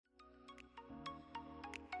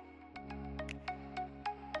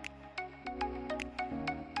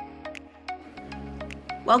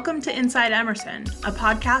Welcome to Inside Emerson, a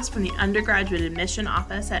podcast from the undergraduate admission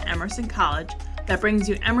office at Emerson College that brings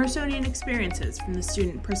you Emersonian experiences from the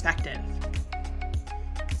student perspective.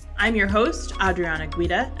 I'm your host, Adriana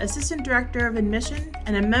Guida, Assistant Director of Admission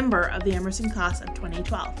and a member of the Emerson class of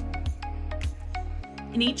 2012.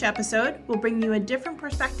 In each episode, we'll bring you a different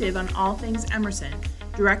perspective on all things Emerson,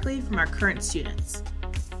 directly from our current students.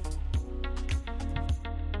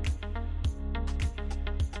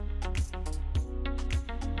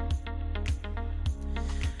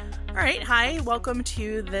 All right, hi, welcome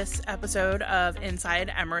to this episode of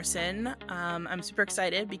Inside Emerson. I'm super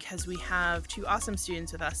excited because we have two awesome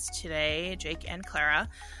students with us today, Jake and Clara,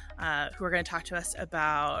 who are going to talk to us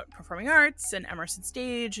about performing arts and Emerson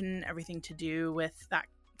Stage and everything to do with that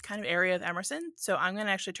kind of area of Emerson. So I'm going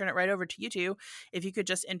to actually turn it right over to you two. If you could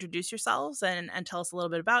just introduce yourselves and tell us a little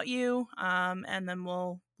bit about you, and then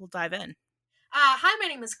we'll dive in. Hi, my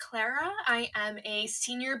name is Clara. I am a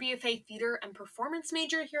senior BFA theater and performance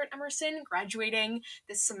major here at Emerson, graduating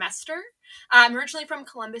this semester. I'm originally from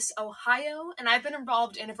Columbus, Ohio, and I've been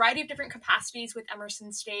involved in a variety of different capacities with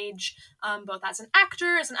Emerson Stage, both as an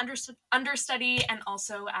actor, as an understudy, and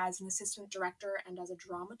also as an assistant director and as a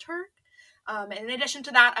dramaturg. And in addition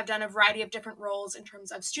to that, I've done a variety of different roles in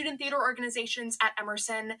terms of student theater organizations at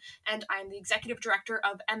Emerson, and I'm the executive director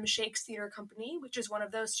of Shake's Theater Company, which is one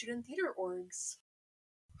of those student theater orgs.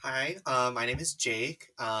 Hi, my name is Jake.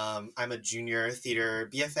 I'm a junior theater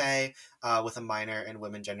BFA with a minor in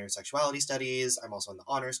women, gender, and sexuality studies. I'm also in the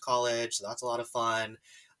honors college, so that's a lot of fun.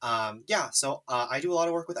 I do a lot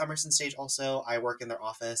of work with Emerson Stage also. I work in their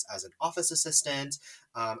office as an office assistant.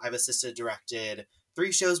 I've assisted, directed 3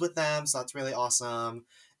 shows with them, so that's really awesome.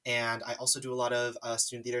 And I also do a lot of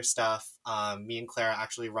student theater stuff. Me and Clara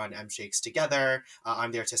actually run Shakes together.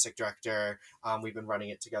 I'm the artistic director. We've been running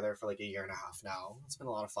it together for like a year and a half now. It's been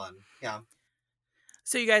a lot of fun. Yeah.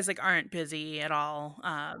 So you guys aren't busy at all?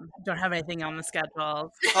 Don't have anything on the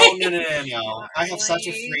schedule? Oh, no. I have such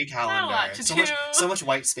a free calendar. So much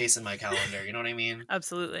white space in my calendar. You know what I mean?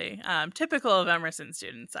 Absolutely. Typical of Emerson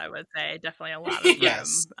students, I would say. Definitely a lot of room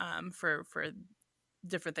yes. For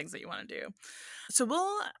different things that you want to do. So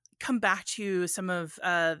we'll come back to some of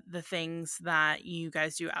the things that you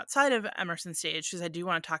guys do outside of Emerson Stage, because I do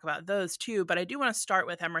want to talk about those too, but I do want to start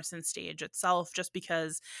with Emerson Stage itself, just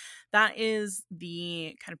because that is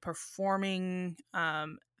the kind of performing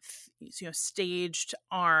staged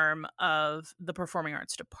arm of the performing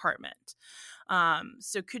arts department.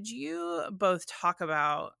 So could you both talk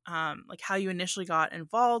about how you initially got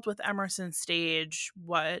involved with Emerson Stage,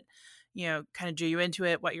 what kind of drew you into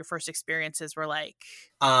it, what your first experiences were like?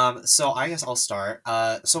 So I guess I'll start.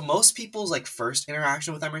 So most people's first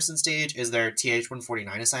interaction with Emerson Stage is their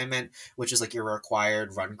TH-149 assignment, which is your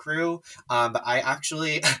required run crew. But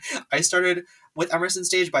I started with Emerson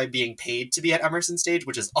Stage by being paid to be at Emerson Stage,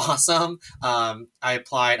 which is awesome. I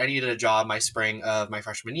applied. I needed a job my spring of my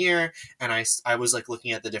freshman year, and I was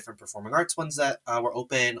looking at the different performing arts ones that were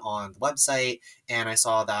open on the website, and I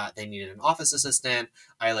saw that they needed an office assistant.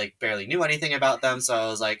 I barely knew anything about them, so I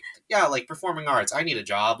was performing arts, I need a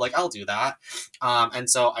job, I'll do that. And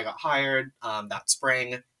so I got hired that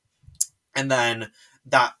spring, and then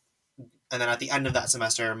at the end of that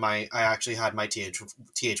semester, I actually had my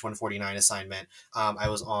TH-149 assignment. I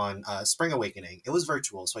was on Spring Awakening. It was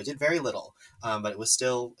virtual, so I did very little, but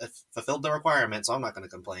it fulfilled the requirement, so I'm not going to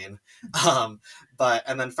complain.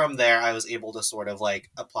 And then from there, I was able to sort of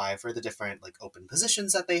apply for the different open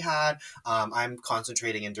positions that they had. I'm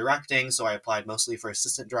concentrating in directing, so I applied mostly for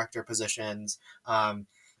assistant director positions.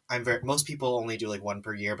 Most people only do 1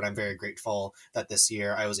 per year, but I'm very grateful that this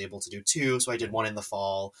year I was able to do 2. So I did 1 in the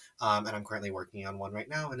fall, and I'm currently working on 1 right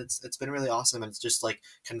now, and it's been really awesome. And it's just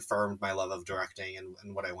confirmed my love of directing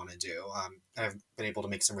and what I want to do. And I've been able to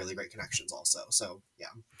make some really great connections also. So yeah.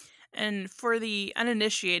 And for the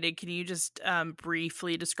uninitiated, can you just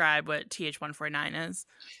briefly describe what TH-149 is?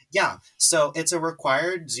 Yeah, so it's a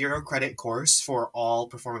required 0 credit course for all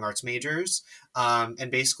performing arts majors. And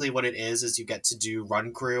basically what it is you get to do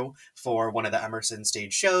run crew for one of the Emerson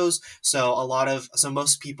Stage shows. So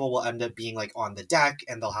most people will end up being on the deck,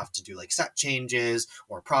 and they'll have to do set changes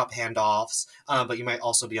or prop handoffs. But you might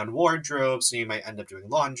also be on wardrobe, so you might end up doing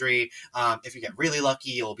laundry. If you get really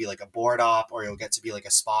lucky, you'll be a board op, or you'll get to be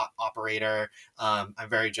a spot operator. I'm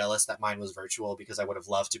very jealous that mine was virtual, because I would have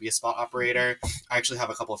loved to be a spot operator. I actually have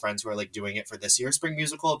a couple of friends who are doing it for this year's spring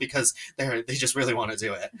musical, because they just really want to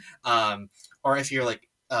do it. Or if you're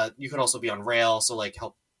you could also be on rail, so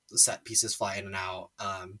help set pieces fly in and out.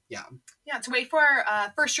 Yeah, it's a way for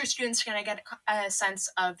first year students to kind of get a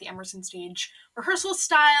sense of the Emerson Stage rehearsal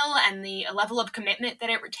style and the level of commitment that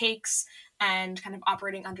it takes, and kind of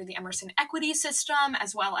operating under the Emerson equity system,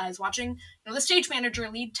 as well as watching the stage manager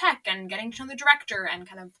lead tech and getting to know the director and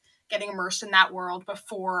kind of getting immersed in that world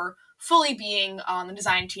before fully being on the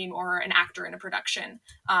design team or an actor in a production.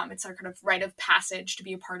 It's our kind of rite of passage to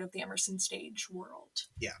be a part of the Emerson Stage world.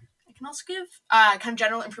 Yeah. I can also give kind of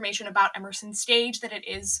general information about Emerson Stage, that it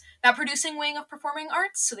is that producing wing of performing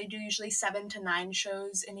arts. So they do usually 7 to 9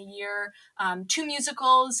 shows in a year, 2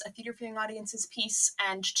 musicals, a theater for young audiences piece,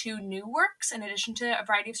 and 2 new works, in addition to a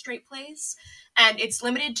variety of straight plays. And it's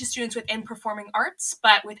limited to students within performing arts,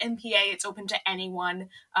 but with MPA, it's open to anyone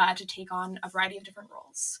to take on a variety of different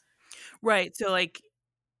roles. Right. So, like,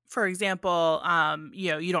 for example,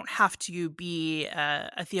 you don't have to be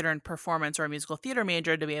a theater and performance or a musical theater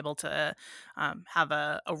major to be able to have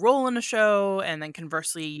a role in a show. And then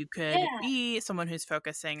conversely, you could be someone who's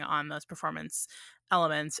focusing on those performance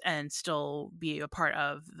elements and still be a part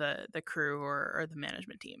of the crew or the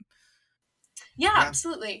management team. Yeah,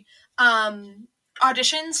 absolutely.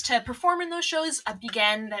 Auditions to perform in those shows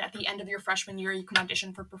begin at the end of your freshman year. You can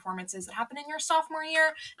audition for performances that happen in your sophomore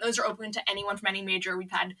year. Those are open to anyone from any major.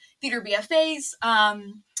 We've had theater BFAs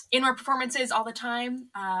in our performances all the time.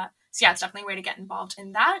 So yeah, it's definitely a way to get involved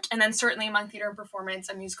in that. And then certainly among theater and performance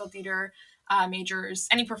and musical theater majors,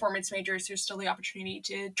 any performance majors, there's still the opportunity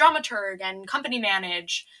to dramaturg and company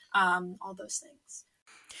manage, all those things.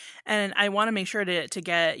 And I want to make sure to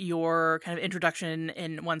get your kind of introduction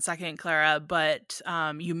in 1 second, Clara, but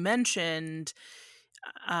you mentioned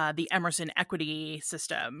the Emerson equity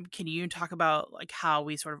system. Can you talk about like how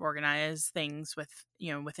we sort of organize things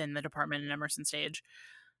within the department in Emerson Stage?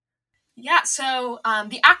 Yeah, so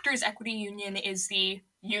the Actors Equity Union is the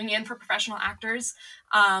union for professional actors.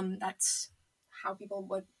 That's how people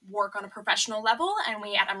would work on a professional level. And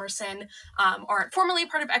we at Emerson aren't formally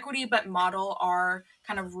part of equity, but model our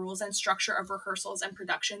kind of rules and structure of rehearsals and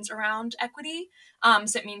productions around equity.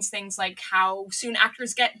 So it means things like how soon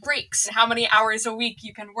actors get breaks and how many hours a week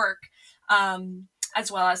you can work,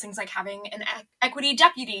 as well as things like having an equity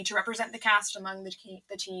deputy to represent the cast among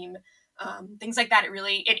the team. Things like that.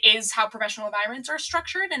 It is how professional environments are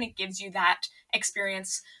structured, and it gives you that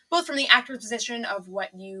experience both from the actor's position of what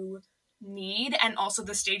you need and also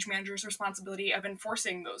the stage manager's responsibility of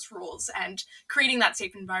enforcing those rules and creating that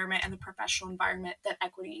safe environment and the professional environment that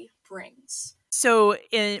equity brings. So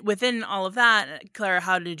within all of that, Clara,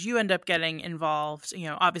 how did you end up getting involved?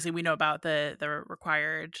 Obviously we know about the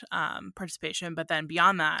required participation, but then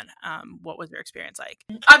beyond that, what was your experience like?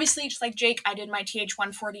 Obviously, just like Jake, I did my TH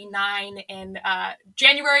 149 in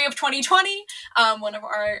January of 2020, one of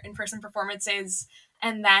our in-person performances.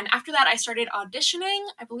 And then after that, I started auditioning.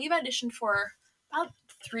 I believe I auditioned for about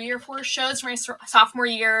 3 or 4 shows my sophomore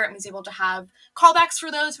year and was able to have callbacks for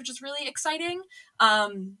those, which is really exciting.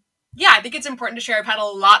 I think it's important to share. I've had a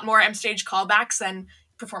lot more M-Stage callbacks than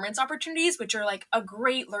performance opportunities, which are like a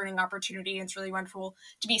great learning opportunity. It's really wonderful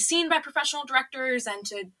to be seen by professional directors and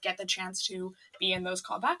to get the chance to be in those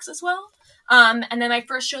callbacks as well. And then my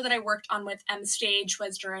first show that I worked on with M-Stage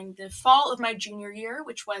was during the fall of my junior year,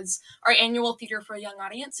 which was our annual Theater for Young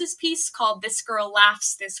Audiences piece called This Girl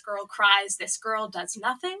Laughs, This Girl Cries, This Girl Does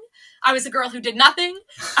Nothing. I was the girl who did nothing,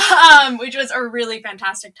 which was a really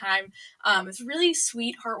fantastic time. It was a really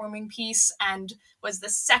sweet, heartwarming piece and was the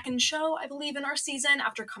second show, I believe, in our season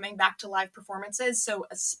after coming back to live performances. So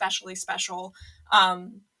especially special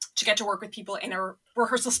to get to work with people in a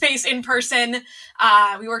rehearsal space in person.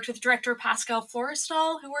 We worked with director Pascal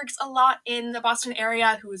Florestal, who works a lot in the Boston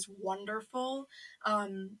area, who is wonderful.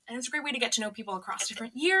 And it's a great way to get to know people across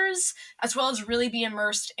different years, as well as really be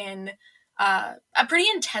immersed in a pretty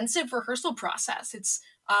intensive rehearsal process.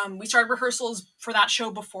 We started rehearsals for that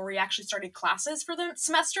show before we actually started classes for the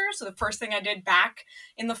semester. So the first thing I did back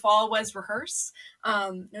in the fall was rehearse.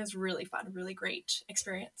 It was really fun, really great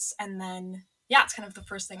experience. And then, it's kind of the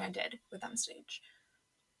first thing I did with M-Stage.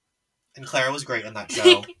 And Clara was great in that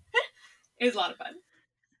show. It was a lot of fun.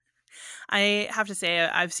 I have to say,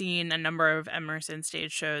 I've seen a number of Emerson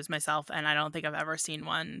Stage shows myself, and I don't think I've ever seen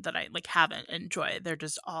one that I haven't enjoyed. They're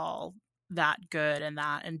just all that good and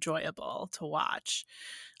that enjoyable to watch.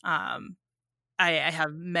 I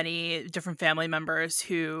have many different family members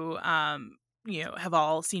who have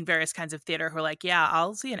all seen various kinds of theater who are like, yeah,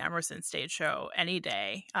 I'll see an Emerson Stage show any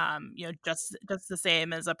day. Just the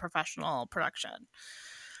same as a professional production.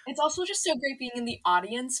 It's also just so great being in the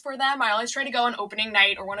audience for them. I always try to go on opening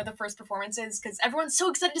night or one of the first performances because everyone's so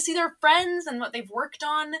excited to see their friends and what they've worked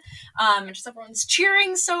on. And just everyone's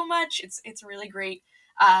cheering so much. It's a really great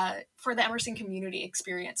for the Emerson community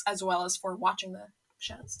experience as well as for watching the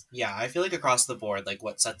shows. Yeah, I feel like across the board, like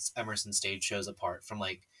what sets Emerson Stage shows apart from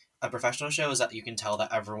like a professional show is that you can tell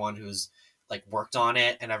that everyone who's like worked on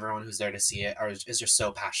it and everyone who's there to see it is just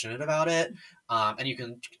so passionate about it, and you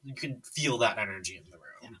can feel that energy in the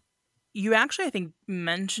room. You actually, I think,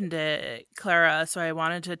 mentioned it, Clara, so I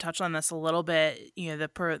wanted to touch on this a little bit. You know,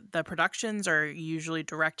 the productions are usually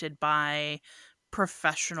directed by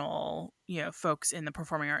professional, folks in the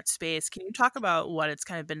performing arts space. Can you talk about what it's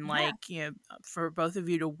kind of been like, for both of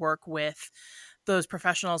you to work with those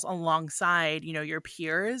professionals alongside, your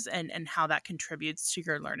peers and how that contributes to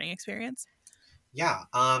your learning experience? Yeah.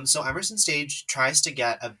 So Emerson Stage tries to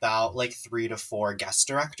get about like 3 to 4 guest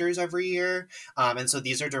directors every year. And so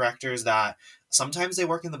these are directors that sometimes they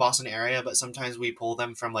work in the Boston area, but sometimes we pull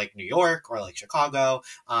them from like New York or like Chicago.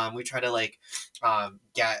 We try to like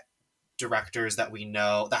get directors that we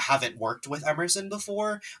know that haven't worked with Emerson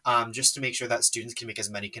before, just to make sure that students can make as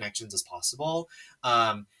many connections as possible.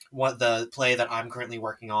 What the play that I'm currently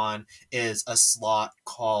working on is a slot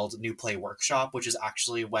called New Play Workshop, which is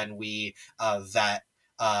actually when we vet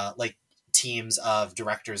like teams of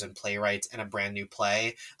directors and playwrights in a brand new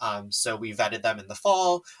play. So we vetted them in the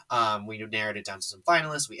fall. We narrowed it down to some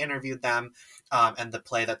finalists. We interviewed them. And the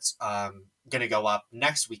play that's going to go up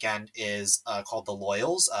next weekend is called The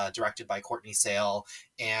Loyals, directed by Courtney Sale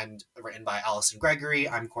and written by Allison Gregory.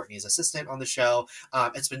 I'm Courtney's assistant on the show.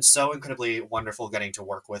 It's been so incredibly wonderful getting to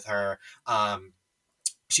work with her.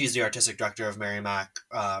 She's the artistic director of Merrimack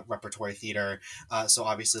Repertory Theater. So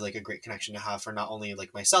obviously like a great connection to have for not only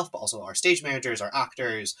like myself, but also our stage managers, our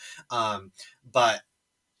actors. But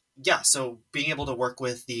yeah, so being able to work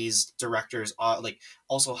with these directors like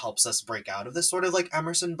also helps us break out of this sort of like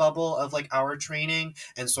Emerson bubble of like our training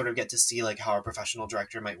and sort of get to see like how a professional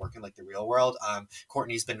director might work in like the real world.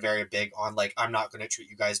 Courtney's been very big on like, I'm not going to treat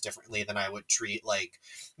you guys differently than I would treat like,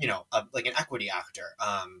 like an equity actor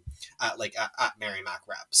at Merrimack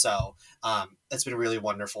Rep. So it's been really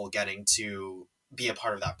wonderful getting to be a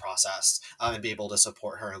part of that process and be able to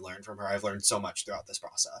support her and learn from her. I've learned so much throughout this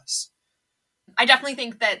process. I definitely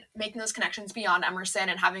think that making those connections beyond Emerson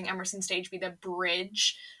and having Emerson Stage be the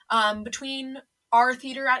bridge between our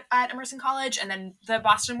theater at Emerson College and then the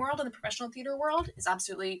Boston world and the professional theater world is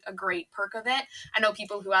absolutely a great perk of it. I know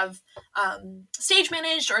people who have stage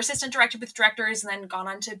managed or assistant directed with directors and then gone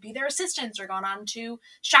on to be their assistants or gone on to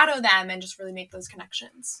shadow them and just really make those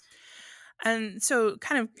connections. And so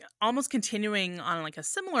kind of almost continuing on like a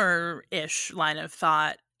similar-ish line of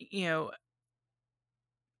thought,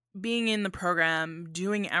 being in the program,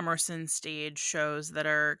 doing Emerson Stage shows that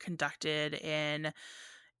are conducted in,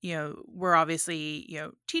 we're obviously,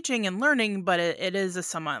 teaching and learning, but it is a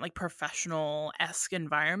somewhat like professional-esque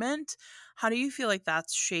environment. How do you feel like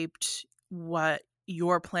that's shaped what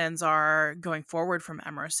your plans are going forward from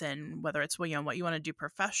Emerson, whether it's what you want to do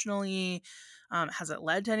professionally? Has it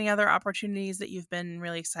led to any other opportunities that you've been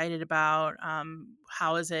really excited about?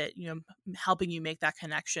 How is it, helping you make that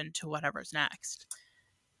connection to whatever's next?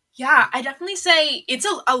 Yeah, I definitely say it's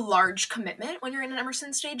a large commitment when you're in an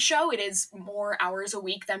Emerson Stage show. It is more hours a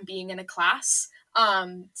week than being in a class.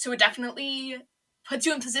 So it definitely puts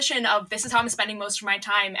you in position of this is how I'm spending most of my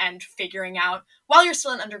time and figuring out while you're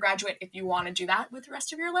still an undergraduate if you want to do that with the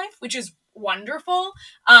rest of your life, which is wonderful.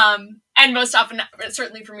 And most often,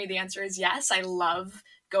 certainly for me, the answer is yes. I love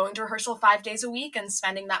going to rehearsal 5 days a week and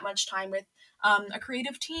spending that much time with a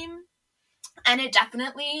creative team. And it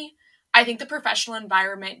definitely, I think the professional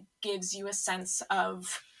environment gives you a sense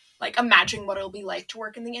of like imagining what it'll be like to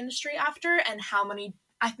work in the industry after and how many,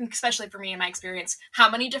 I think especially for me in my experience, how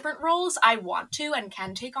many different roles I want to and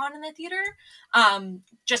can take on in the theater.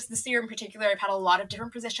 Just this year in particular, I've had a lot of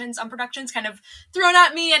different positions on productions kind of thrown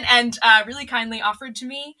at me and really kindly offered to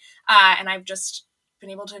me. And I've just been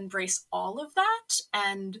able to embrace all of that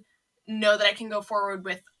and know that I can go forward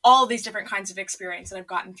with all these different kinds of experience that I've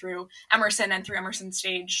gotten through Emerson and through Emerson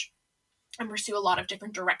Stage and pursue a lot of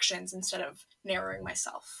different directions instead of narrowing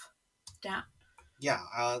myself down. Yeah,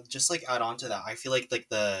 just like add on to that, I feel like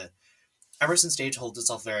the Emerson Stage holds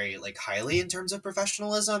itself very like highly in terms of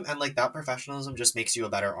professionalism, and like that professionalism just makes you a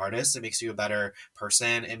better artist. It makes you a better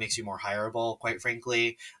person. It makes you more hireable, quite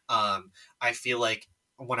frankly. I feel like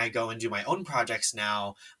when I go and do my own projects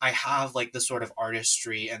now, I have like the sort of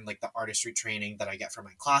artistry and like the artistry training that I get from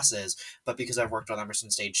my classes. But because I've worked on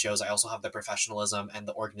Emerson Stage shows, I also have the professionalism and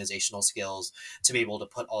the organizational skills to be able to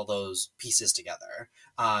put all those pieces together.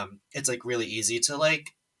 It's like really easy to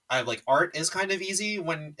like like art is kind of easy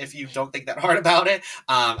if you don't think that hard about it.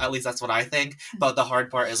 At least that's what I think. But the hard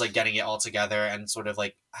part is like getting it all together and sort of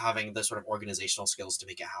like having the sort of organizational skills to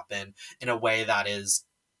make it happen in a way that is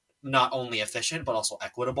not only efficient but also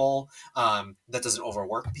equitable. That doesn't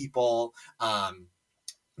overwork people.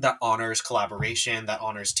 That honors collaboration. That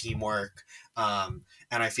honors teamwork. And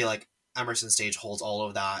I feel like Emerson Stage holds all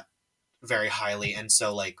of that very highly, and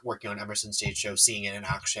so like working on Emerson Stage show, seeing it in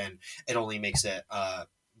action, it only makes it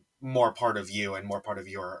more part of you and more part of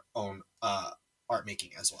your own art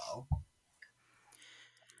making as well.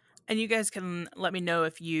 And you guys can let me know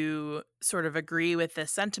if you sort of agree with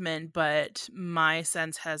this sentiment, but my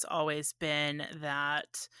sense has always been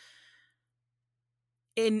that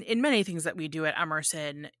in many things that we do at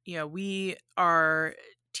Emerson, we are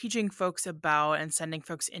teaching folks about and sending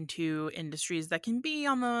folks into industries that can be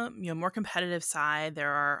on the more competitive side. There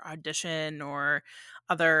are audition or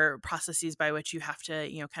other processes by which you have to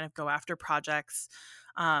kind of go after projects.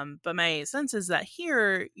 But my sense is that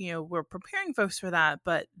here, we're preparing folks for that.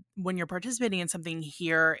 But when you're participating in something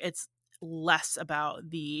here, it's less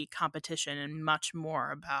about the competition and much more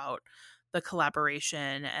about the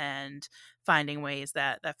collaboration and finding ways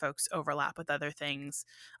that folks overlap with other things.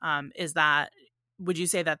 Would you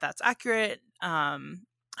say that that's accurate?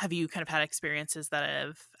 Have you kind of had experiences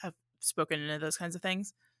that have spoken into those kinds of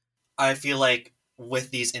things? I feel like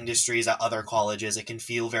with these industries at other colleges, it can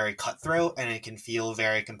feel very cutthroat and it can feel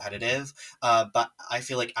very competitive. But I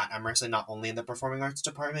feel like at Emerson, not only in the performing arts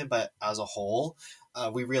department, but as a whole,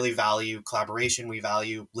 we really value collaboration. We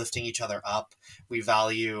value lifting each other up. We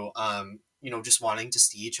value, just wanting to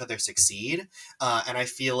see each other succeed. And I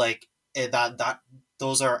feel like that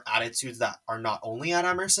those are attitudes that are not only at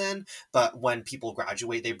Emerson, but when people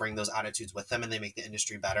graduate, they bring those attitudes with them and they make the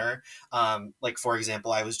industry better. Like, for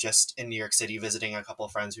example, I was just in New York City visiting a couple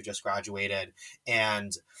of friends who just graduated,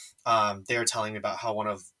 and they were telling me about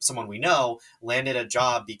how someone we know landed a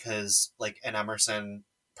job because like an Emerson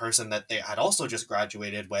person that they had also just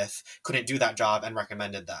graduated with couldn't do that job and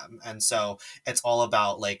recommended them. And so it's all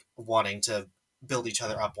about like wanting to build each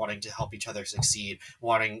other up, wanting to help each other succeed,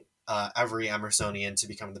 wanting every Emersonian to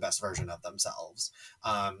become the best version of themselves.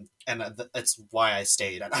 And it's why I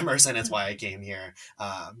stayed at Emerson. It's why I came here.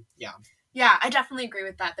 Yeah. Yeah, I definitely agree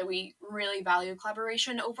with that we really value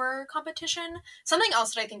collaboration over competition. Something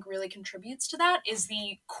else that I think really contributes to that is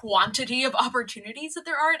the quantity of opportunities that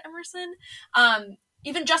there are at Emerson.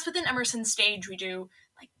 Even just within Emerson Stage, we do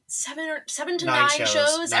like seven to nine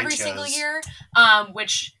shows every single year,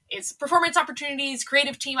 which is performance opportunities,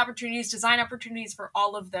 creative team opportunities, design opportunities for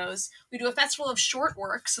all of those. We do a festival of short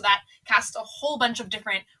work, so that casts a whole bunch of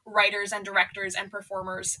different writers and directors and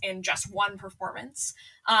performers in just one performance.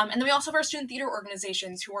 And then we also have our student theater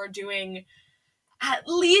organizations who are doing at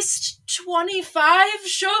least 25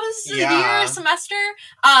 shows a year, a semester.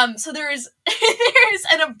 So there's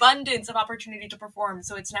an abundance of opportunity to perform.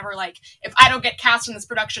 So it's never like, if I don't get cast in this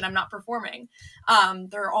production, I'm not performing.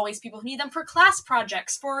 There are always people who need them for class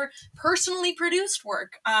projects, for personally produced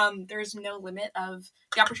work. There's no limit of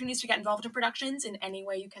the opportunities to get involved in productions in any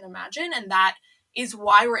way you can imagine. And that is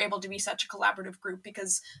why we're able to be such a collaborative group,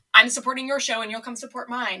 because I'm supporting your show and you'll come support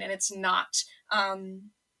mine. And it's not...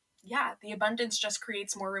 the abundance just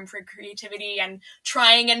creates more room for creativity and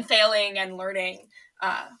trying and failing and learning,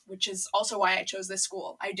 which is also why I chose this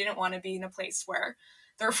school. I didn't want to be in a place where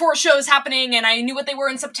there are 4 shows happening and I knew what they were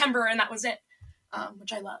in September and that was it,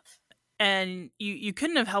 which I love. And you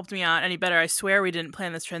couldn't have helped me out any better. I swear we didn't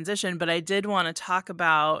plan this transition, but I did want to talk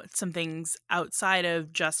about some things outside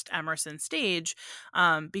of just Emerson Stage,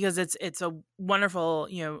 because it's a wonderful,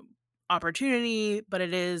 opportunity, but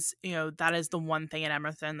it is, that is the one thing at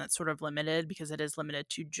Emerson that's sort of limited, because it is limited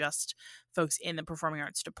to just folks in the performing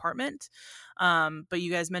arts department. But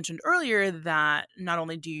you guys mentioned earlier that not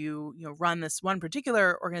only do you run this one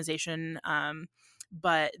particular organization,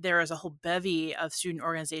 but there is a whole bevy of student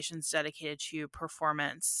organizations dedicated to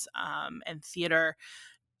performance and theater.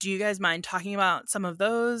 Do you guys mind talking about some of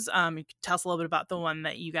those? You could tell us a little bit about the one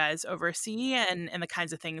that you guys oversee and the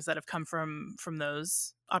kinds of things that have come from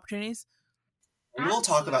those opportunities. We will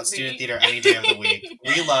talk about student theater any day of the week.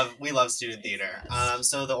 We love student theater.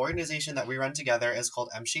 So the organization that we run together is called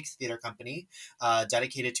M Shakes Theater Company,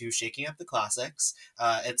 dedicated to shaking up the classics.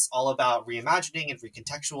 It's all about reimagining and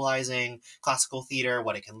recontextualizing classical theater,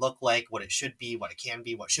 what it can look like, what it should be, what it can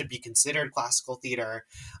be, what should be considered classical theater.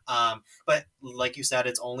 But like you said,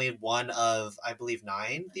 it's only one of, I believe,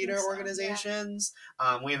 9 theater organizations.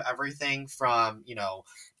 Yeah. We have everything from,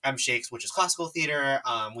 Shakes, which is classical theater.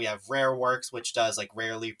 We have Rare Works, which does like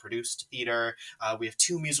rarely produced theater. We have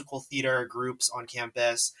 2 musical theater groups on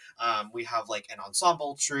campus. We have like an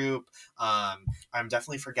ensemble troupe. I'm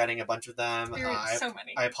definitely forgetting a bunch of them. So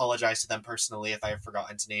many. I apologize to them personally if I've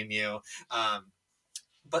forgotten to name you.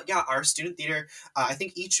 But yeah, our student theater, I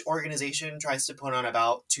think each organization tries to put on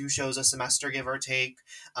about 2 shows a semester, give or take.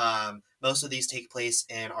 Most of these take place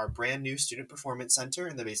in our brand new Student Performance Center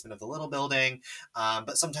in the basement of the Little Building.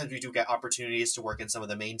 But sometimes we do get opportunities to work in some of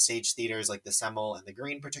the main stage theaters like the Semmel and the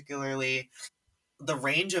Green particularly. The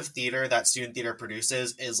range of theater that student theater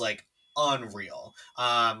produces is like unreal.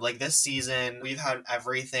 Like this season, we've had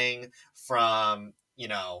everything from,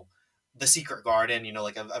 The Secret Garden,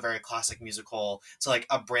 like a very classic musical, to like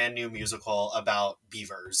a brand new musical about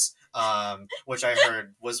beavers, which I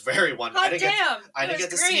heard was very wonderful. I didn't get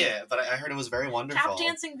to see it, but I heard it was very wonderful. Tap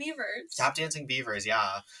dancing beavers,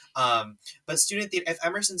 yeah. But student theater, if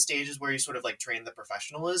Emerson Stage is where you sort of like train the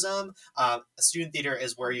professionalism, student theater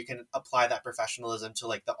is where you can apply that professionalism to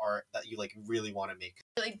like the art that you like really want to make.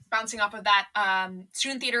 Really bouncing off of that,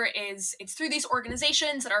 student theater it's through these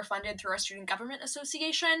organizations that are funded through our student government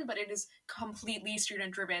association, but it is completely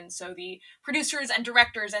student driven. So the producers and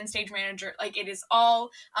directors and stage manager, like it is all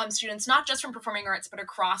students, not just from performing arts, but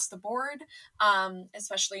across the board,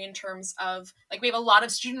 especially in terms of like we have a lot of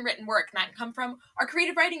student written work that can come from our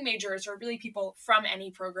creative writing majors or really people from any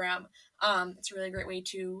program. It's a really great way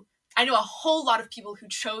to I know a whole lot of people who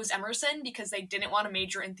chose Emerson because they didn't want to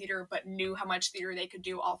major in theater but knew how much theater they could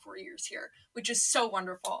do all 4 years here, which is so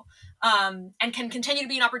wonderful, and can continue to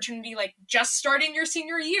be an opportunity like just starting your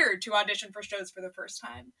senior year to audition for shows for the first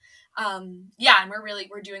time. And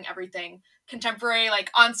we're doing everything: contemporary, like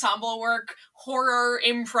ensemble work, horror,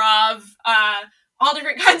 improv, all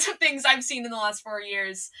different kinds of things I've seen in the last 4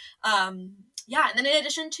 years. And then in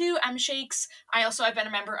addition to Shakes, I've been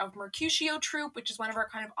a member of Mercutio Troupe, which is one of our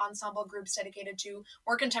kind of ensemble groups dedicated to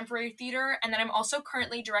more contemporary theater. And then I'm also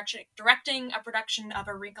currently directing a production of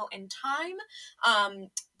A Wrinkle in Time,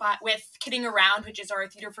 but with Kidding Around, which is our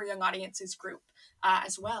Theater for Young Audiences group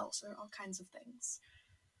as well. So all kinds of things.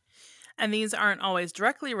 And these aren't always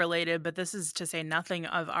directly related, but this is to say nothing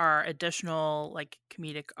of our additional like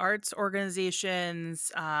comedic arts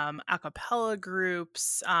organizations, a cappella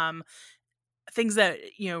groups, things that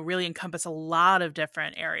really encompass a lot of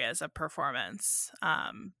different areas of performance.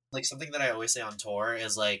 Like something that I always say on tour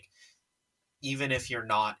is like, even if you're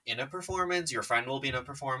not in a performance, your friend will be in a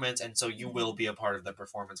performance, and so you will be a part of the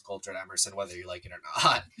performance culture at Emerson, whether you like it or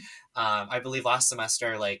not. I believe last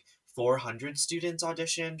semester, like 400 students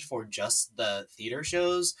auditioned for just the theater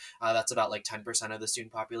shows. That's about like 10% of the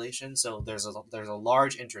student population. So there's a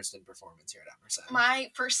large interest in performance here at Emerson.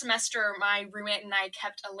 My first semester, my roommate and I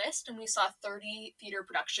kept a list, and we saw 30 theater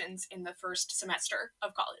productions in the first semester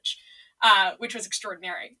of college, which was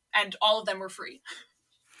extraordinary. And all of them were free.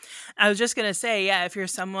 I was just going to say, yeah, if you're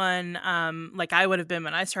someone like I would have been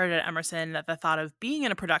when I started at Emerson, that the thought of being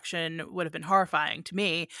in a production would have been horrifying to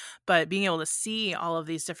me. But being able to see all of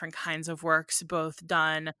these different kinds of works, both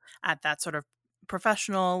done at that sort of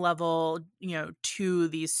professional level, to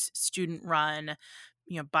these student run,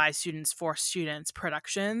 by students for students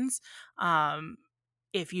productions.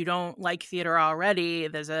 If you don't like theater already,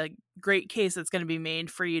 there's a great case that's going to be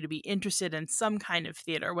made for you to be interested in some kind of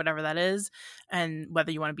theater, whatever that is, and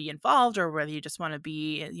whether you want to be involved or whether you just want to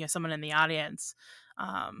be, someone in the audience.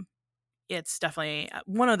 It's definitely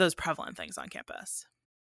one of those prevalent things on campus.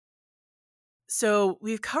 So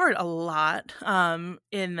we've covered a lot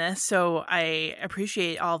in this, so I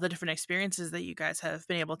appreciate all the different experiences that you guys have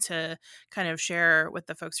been able to kind of share with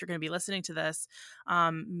the folks who are going to be listening to this.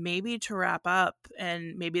 Maybe to wrap up,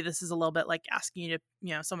 and maybe this is a little bit like asking you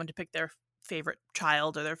to, someone to pick their favorite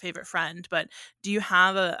child or their favorite friend, but do you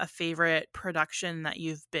have a favorite production that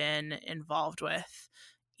you've been involved with,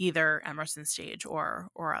 either Emerson Stage or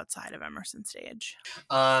outside of Emerson Stage?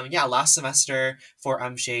 Last semester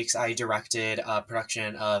for Shakes, I directed a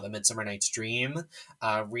production of A Midsummer Night's Dream,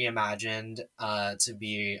 reimagined to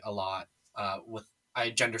be a lot with. I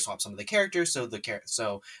gender swapped some of the characters, so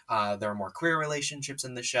there are more queer relationships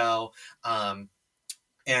in the show, and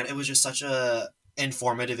it was just such a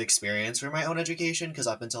informative experience for my own education, because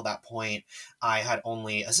up until that point I had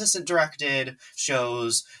only assistant directed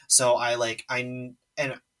shows, so and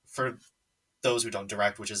for those who don't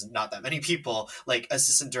direct, which is not that many people, like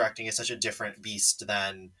assistant directing is such a different beast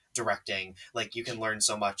than directing. Like you can learn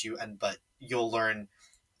so much, but you'll learn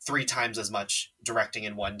 3 times as much directing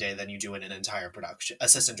in one day than you do in an entire production,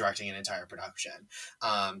 assistant directing an entire production.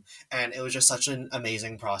 And it was just such an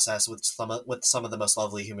amazing process with some of the most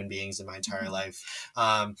lovely human beings in my entire life.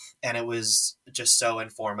 And it was just so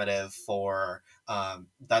informative for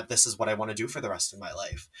that this is what I want to do for the rest of my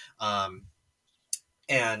life.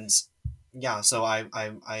 And yeah, so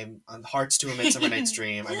I'm on Hearts to A Midsummer Night's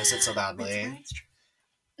Dream. I miss it so badly.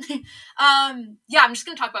 Yeah, I'm just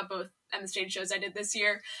gonna talk about both Emma Stage shows I did this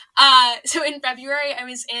year. So in February, I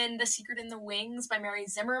was in The Secret in the Wings by Mary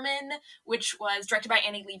Zimmerman, which was directed by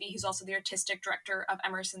Annie Levy, who's also the artistic director of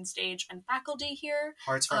Emerson Stage and faculty here.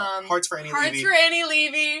 Hearts for Annie Levy. Hearts for Annie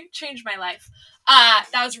Levy changed my life.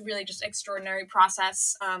 That was really just extraordinary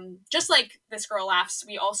process. Just like This Girl Laughs,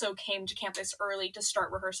 we also came to campus early to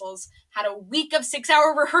start rehearsals, had a week of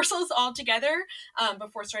 6-hour rehearsals all together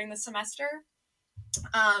before starting the semester.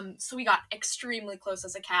 So we got extremely close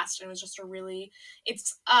as a cast, and it was just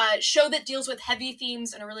it's a show that deals with heavy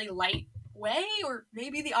themes in a really light way, or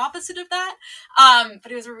maybe the opposite of that.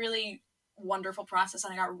 But it was a really wonderful process,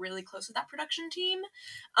 and I got really close with that production team.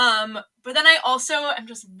 But then I also am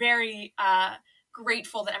just very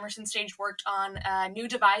grateful that Emerson Stage worked on a new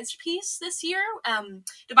devised piece this year.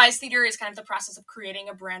 Devised theater is kind of the process of creating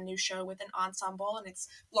a brand new show with an ensemble, and it's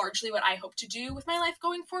largely what I hope to do with my life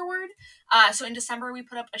going forward. So in December, we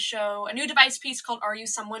put up a new devised piece called Are You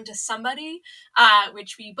Someone to Somebody,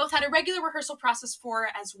 which we both had a regular rehearsal process for,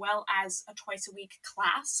 as well as a twice-a-week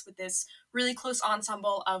class with this really close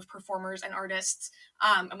ensemble of performers and artists.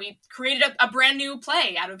 And we created a brand new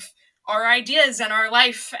play out of our ideas and our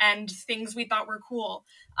life and things we thought were cool.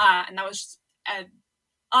 And that was just an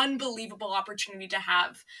unbelievable opportunity to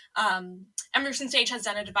have. Emerson Stage has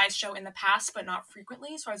done a devised show in the past, but not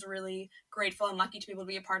frequently. So I was really grateful and lucky to be able to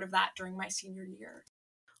be a part of that during my senior year.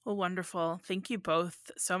 Well, wonderful. Thank you both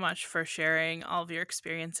so much for sharing all of your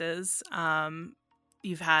experiences.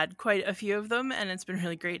 You've had quite a few of them, and it's been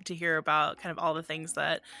really great to hear about kind of all the things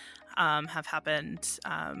that have happened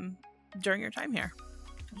during your time here.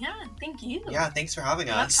 Yeah, thank you. Yeah, thanks for having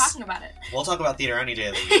us. I love talking about it. We'll talk about theater any day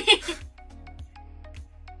of the week.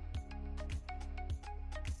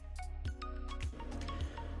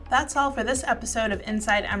 That's all for this episode of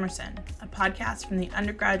Inside Emerson, a podcast from the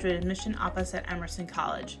undergraduate admission office at Emerson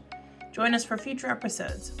College. Join us for future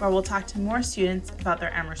episodes where we'll talk to more students about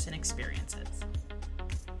their Emerson experiences.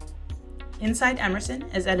 Inside Emerson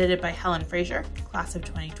is edited by Helen Frazier, class of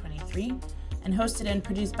 2023, and hosted and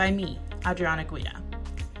produced by me, Adriana Guida.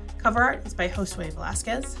 Cover art is by Josue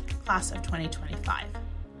Velasquez, class of 2025.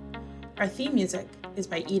 Our theme music is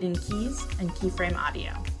by Eden Keys and Keyframe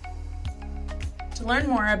Audio. To learn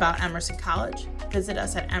more about Emerson College, visit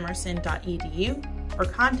us at emerson.edu or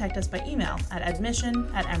contact us by email at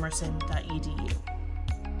admission@emerson.edu.